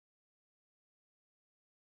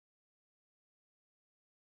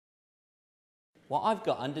What I've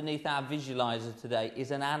got underneath our visualiser today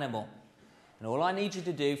is an animal. And all I need you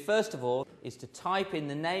to do, first of all, is to type in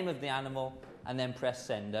the name of the animal and then press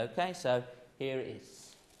send, okay? So here it is.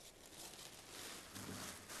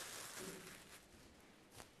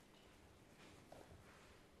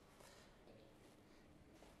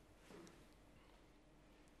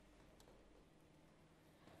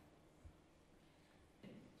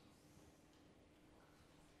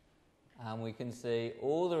 And we can see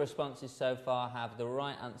all the responses so far have the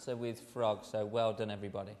right answer with frog, so well done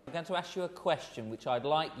everybody. I'm going to ask you a question which I'd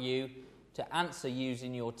like you to answer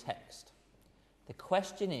using your text. The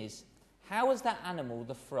question is, how has that animal,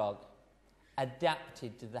 the frog,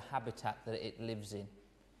 adapted to the habitat that it lives in?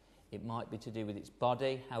 It might be to do with its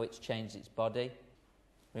body, how it's changed its body.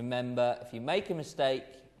 Remember, if you make a mistake,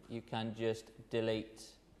 you can just delete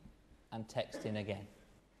and text in again.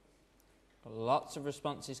 Lots of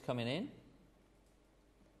responses coming in.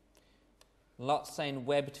 Lots saying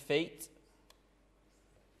webbed feet.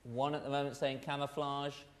 One at the moment saying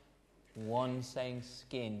camouflage. One saying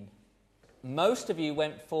skin. Most of you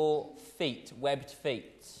went for feet, webbed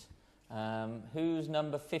feet. Who's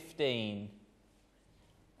number 15?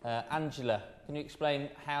 Angela, can you explain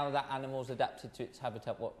how that animal's adapted to its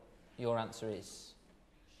habitat, what your answer is?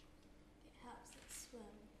 It helps it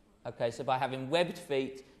swim. Okay, so by having webbed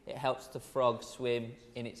feet, it helps the frog swim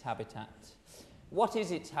in its habitat. What is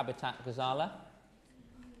its habitat, Ghazala?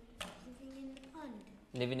 Living in the pond.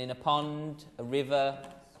 Living in a pond, a river,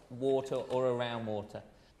 water or around water.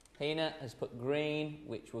 Hina has put green,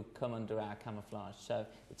 which would come under our camouflage. So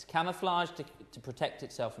it's camouflage to protect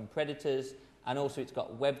itself from predators, and also it's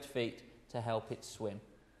got webbed feet to help it swim.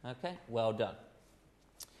 Okay, well done.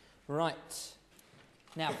 Right,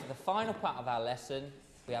 now for the final part of our lesson,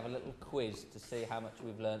 we have a little quiz to see how much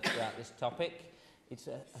we've learned throughout this topic. It's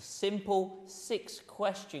a simple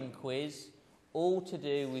 6-question quiz, all to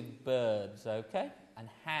do with birds, okay? And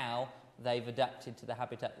how they've adapted to the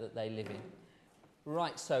habitat that they live in.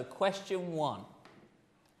 Right, so question 1.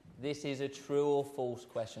 This is a true or false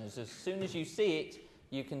question. So as soon as you see it,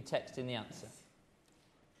 you can text in the answer.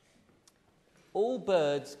 All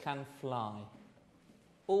birds can fly.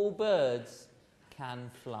 All birds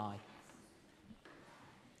can fly.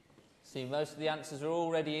 See, most of the answers are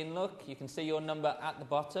already in. Look, you can see your number at the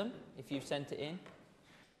bottom if you've sent it in.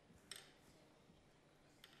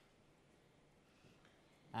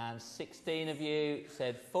 And 16 of you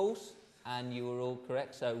said false, and you were all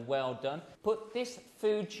correct, so well done. Put this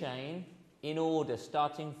food chain in order,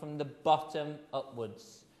 starting from the bottom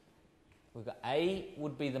upwards. We've got A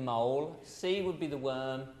would be the mole, C would be the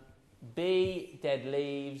worm, B, dead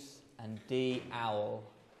leaves, and D, owl.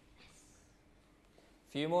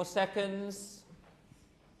 Few more seconds.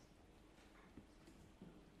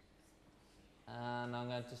 And I'm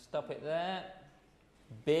going to stop it there.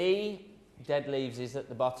 B, dead leaves, is at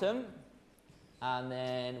the bottom. And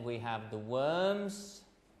then we have the worms,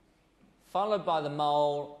 followed by the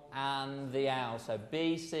mole and the owl. So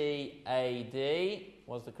B, C, A, D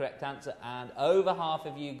was the correct answer. And over half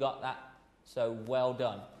of you got that. So well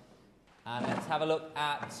done. And let's have a look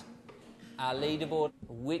at our leaderboard.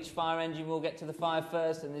 Which fire engine will get to the fire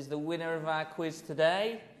first and is the winner of our quiz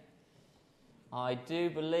today? I do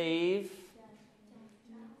believe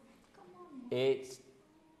it's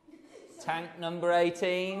tank number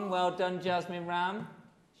 18. Well done, Jasmine Ram.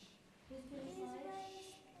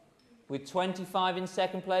 With 25 in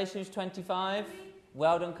second place. Who's 25?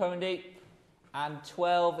 Well done, Corandeep. And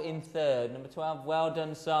 12 in third. Number 12, well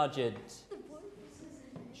done, Sergeant.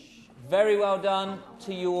 Very well done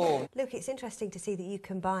to you all. Look, it's interesting to see that you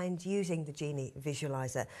combined using the Genee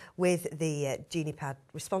Visualiser with the Genee Pad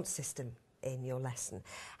response system in your lesson.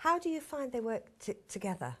 How do you find they work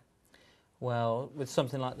together? Well, with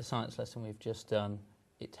something like the science lesson we've just done,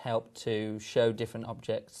 it helped to show different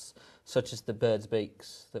objects, such as the bird's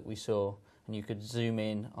beaks that we saw, and you could zoom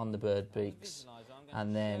in on the bird beaks.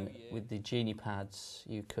 And then with the Genee Pads,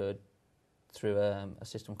 you could, through a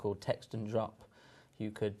system called text and drop, you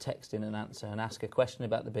could text in an answer and ask a question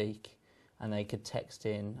about the beak, and they could text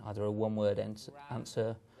in either a one-word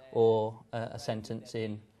answer or a sentence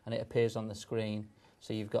in, and it appears on the screen.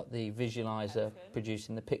 So you've got the visualiser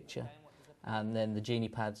producing the picture, and then the Genee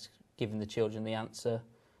Pad's giving the children the answer,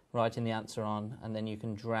 writing the answer on, and then you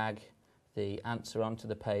can drag the answer onto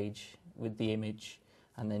the page with the image,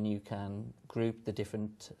 and then you can group the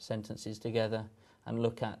different sentences together and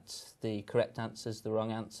look at the correct answers, the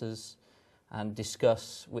wrong answers, and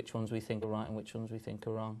discuss which ones we think are right and which ones we think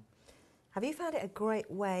are wrong. Have you found it a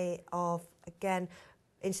great way of, again,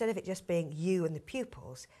 instead of it just being you and the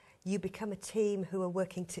pupils, you become a team who are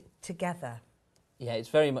working together? Yeah, it's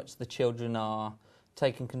very much the children are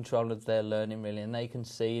taking control of their learning really, and they can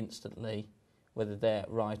see instantly whether they're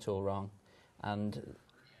right or wrong, and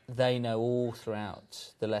they know all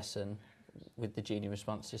throughout the lesson with the Genee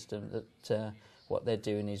response system that what they're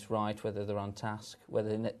doing is right, whether they're on task,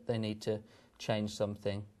 whether they need to change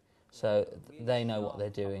something. So they know what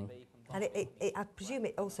they're doing. And I presume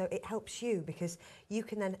it helps you, because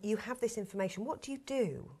you have this information. What do you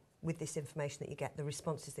do with this information that you get, the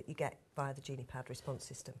responses that you get via the Genee Pad response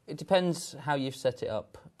system? It depends how you've set it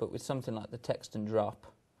up, but with something like the text and drop,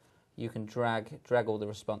 you can drag all the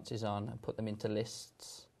responses on and put them into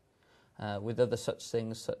lists. With other such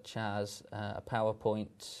things such as a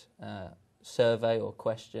PowerPoint survey or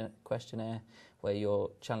questionnaire where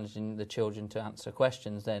you're challenging the children to answer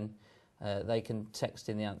questions, then they can text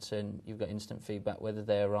in the answer and you've got instant feedback whether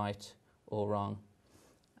they're right or wrong.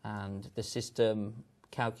 And the system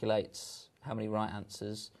calculates how many right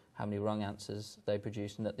answers, how many wrong answers they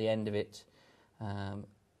produce, and at the end of it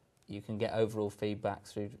you can get overall feedback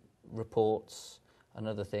through reports and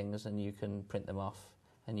other things, and you can print them off,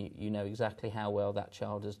 and you know exactly how well that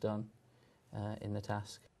child has done in the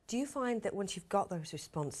task. Do you find that once you've got those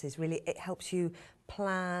responses, really it helps you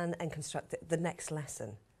plan and construct the next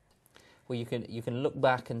lesson? Well, you can look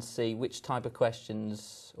back and see which type of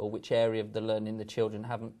questions or which area of the learning the children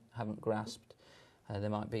haven't grasped. There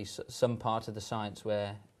might be some part of the science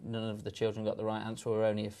where none of the children got the right answer, or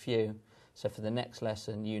only a few. So for the next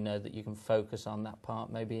lesson, you know that you can focus on that part,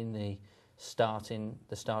 maybe in the start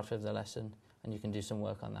of the lesson, and you can do some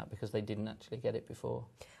work on that because they didn't actually get it before.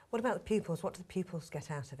 What about the pupils? What do the pupils get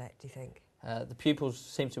out of it, do you think? The pupils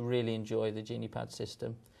seem to really enjoy the Genee Pad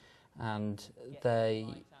system, and they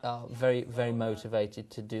are very, very motivated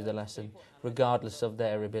to do the lesson, regardless of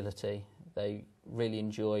their ability. They really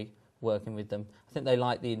enjoy working with them. I think they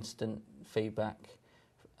like the instant feedback,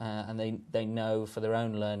 and they know for their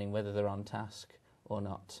own learning whether they're on task or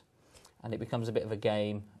not. And it becomes a bit of a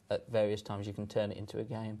game at various times. You can turn it into a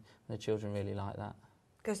game, and the children really like that.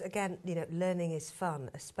 Because again, learning is fun,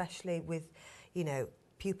 especially with,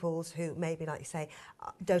 pupils who maybe, like you say,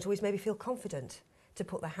 don't always maybe feel confident to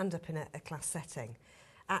put their hand up in a class setting.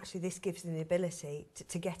 Actually, this gives them the ability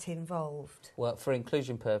to get involved. Well, for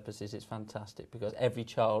inclusion purposes, it's fantastic because every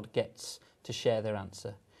child gets to share their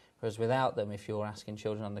answer. Whereas without them, if you're asking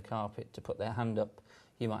children on the carpet to put their hand up,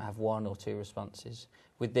 you might have one or two responses.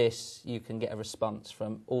 With this, you can get a response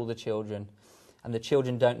from all the children, and the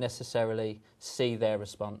children don't necessarily see their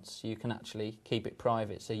response. You can actually keep it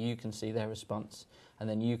private so you can see their response, and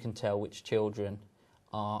then you can tell which children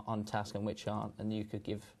are on task and which aren't, and you could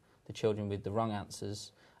give the children with the wrong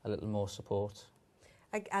answers a little more support.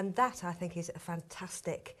 And that, I think, is a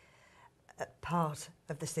fantastic part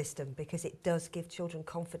of the system, because it does give children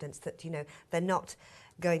confidence that, they're not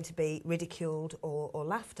going to be ridiculed or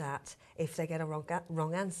laughed at if they get a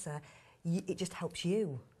wrong answer. It just helps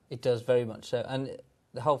you. It does, very much so. And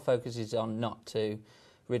the whole focus is on not to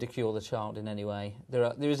ridicule the child in any way.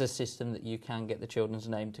 There is a system that you can get the children's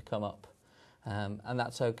name to come up, and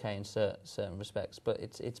that's okay in certain respects, but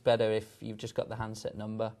it's better if you've just got the handset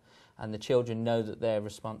number and the children know that their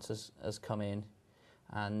response has come in,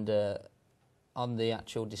 and on the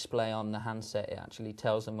actual display on the handset it actually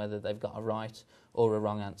tells them whether they've got a right or a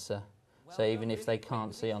wrong answer. So even if they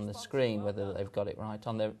can't see on the screen whether they've got it right,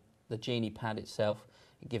 on the Genee Pad itself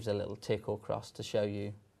it gives a little tick or cross to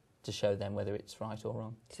show them whether it's right or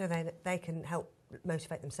wrong. So they can help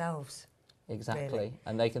motivate themselves. Exactly, really.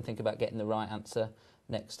 And they can think about getting the right answer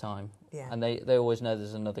next time. Yeah. And they always know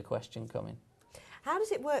there's another question coming. How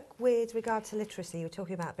does it work with regard to literacy? You were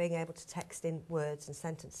talking about being able to text in words and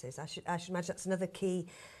sentences. I should imagine that's another key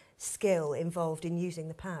skill involved in using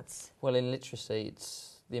the pads. Well, in literacy,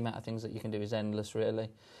 it's the amount of things that you can do is endless, really.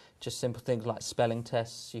 Just simple things like spelling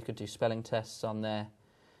tests. You could do spelling tests on there,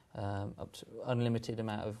 up to unlimited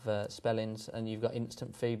amount of spellings, and you've got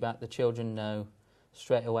instant feedback. The children know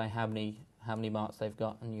straight away how many marks they've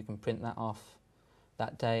got, and you can print that off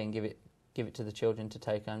that day and give it to the children to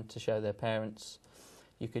take home to show their parents.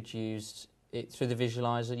 You could use it through the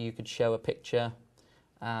Visualiser. You could show a picture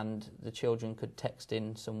and the children could text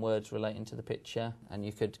in some words relating to the picture, and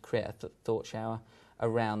you could create a thought shower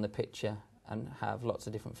around the picture and have lots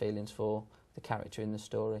of different feelings for the character in the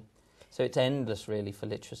story. So it's endless really for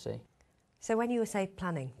literacy. So when you were, say,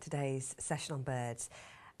 planning today's session on birds,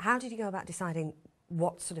 how did you go about deciding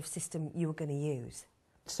what sort of system you were going to use?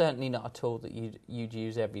 Certainly not a tool that you'd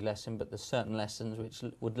use every lesson, but there's certain lessons which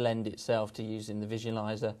would lend itself to using the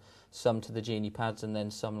Visualiser, some to the Genee Pads, and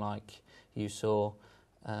then some, like you saw,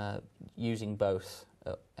 using both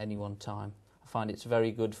at any one time. I find it's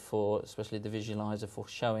very good for, especially the Visualiser, for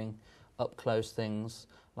showing up close things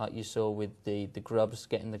like you saw with the grubs,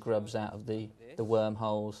 getting the grubs out of the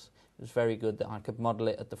wormholes. It was very good that I could model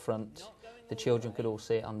it at the front. The children could all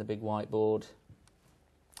see it on the big whiteboard,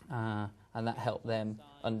 and that helped them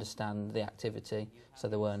understand the activity, so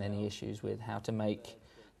there weren't any issues with how to make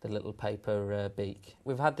the little paper beak.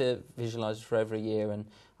 We've had the Visualiser for over a year, and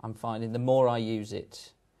I'm finding the more I use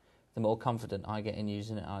it, the more confident I get in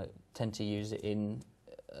using it. I tend to use it in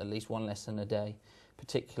at least one lesson a day,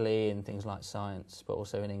 particularly in things like science, but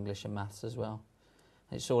also in English and maths as well.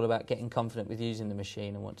 It's all about getting confident with using the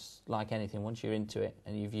machine, and once, like anything, once you're into it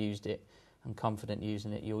and you've used it and confident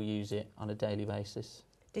using it, you'll use it on a daily basis.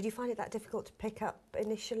 Did you find it that difficult to pick up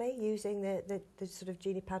initially, using the sort of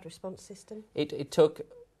Genee Pad response system? It took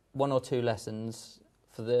 1 or 2 lessons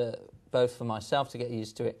both for myself to get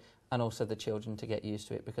used to it and also the children to get used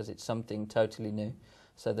to it, because it's something totally new.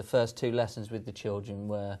 So the first 2 lessons with the children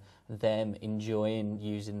were them enjoying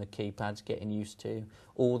using the keypads, getting used to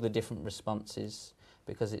all the different responses,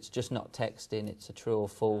 because it's just not texting, it's a true or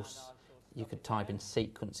false. You could type in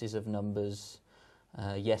sequences of numbers,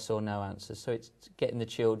 yes or no answers. So it's getting the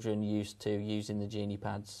children used to using the Genee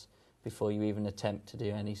Pads before you even attempt to do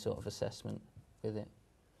any sort of assessment with it.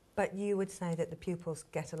 But you would say that the pupils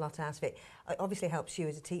get a lot out of it. It obviously helps you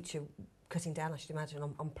as a teacher, cutting down, I should imagine,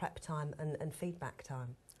 on prep time and feedback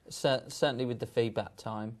time. Certainly with the feedback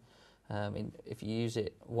time, if you use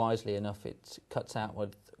it wisely enough, it cuts out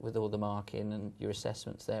with all the marking, and your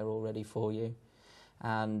assessment's there already for you.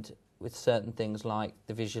 And with certain things like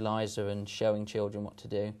the Visualiser and showing children what to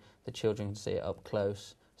do, the children can see it up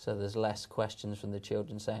close, so there's less questions from the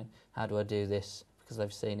children saying, how do I do this? Because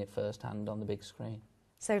they've seen it firsthand on the big screen.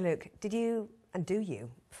 So Luke, did you and do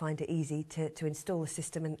you find it easy to install the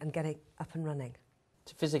system and get it up and running?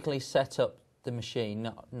 To physically set up the machine,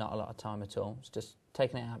 not a lot of time at all. It's just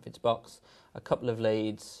taking it out of its box, a couple of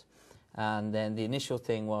leads, and then the initial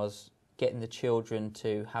thing was getting the children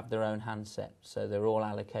to have their own handset. So they're all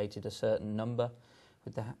allocated a certain number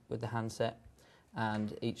with the handset,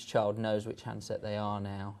 and each child knows which handset they are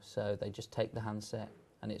now, so they just take the handset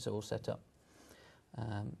and it's all set up.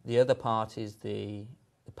 The other part is the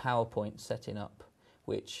PowerPoint setting up,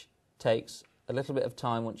 which takes a little bit of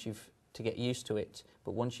time to get used to it,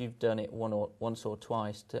 but once you've done it once or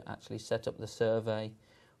twice to actually set up the survey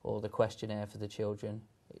or the questionnaire for the children,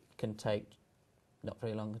 it can take not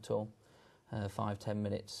very long at all, 5-10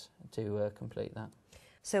 minutes to complete that.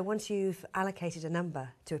 So once you've allocated a number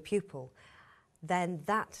to a pupil, then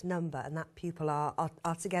that number and that pupil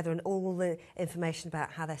are together, and all the information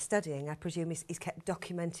about how they're studying, I presume, is kept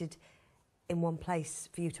documented in one place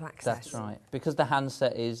for you to access. That's right. Because the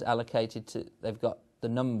handset is allocated to, they've got the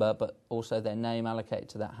number, but also their name allocated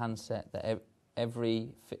to that handset, that every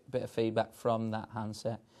bit of feedback from that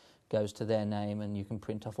handset goes to their name, and you can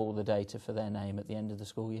print off all the data for their name at the end of the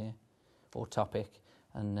school year or topic,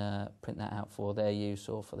 and print that out for their use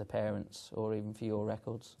or for the parents or even for your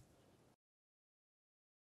records.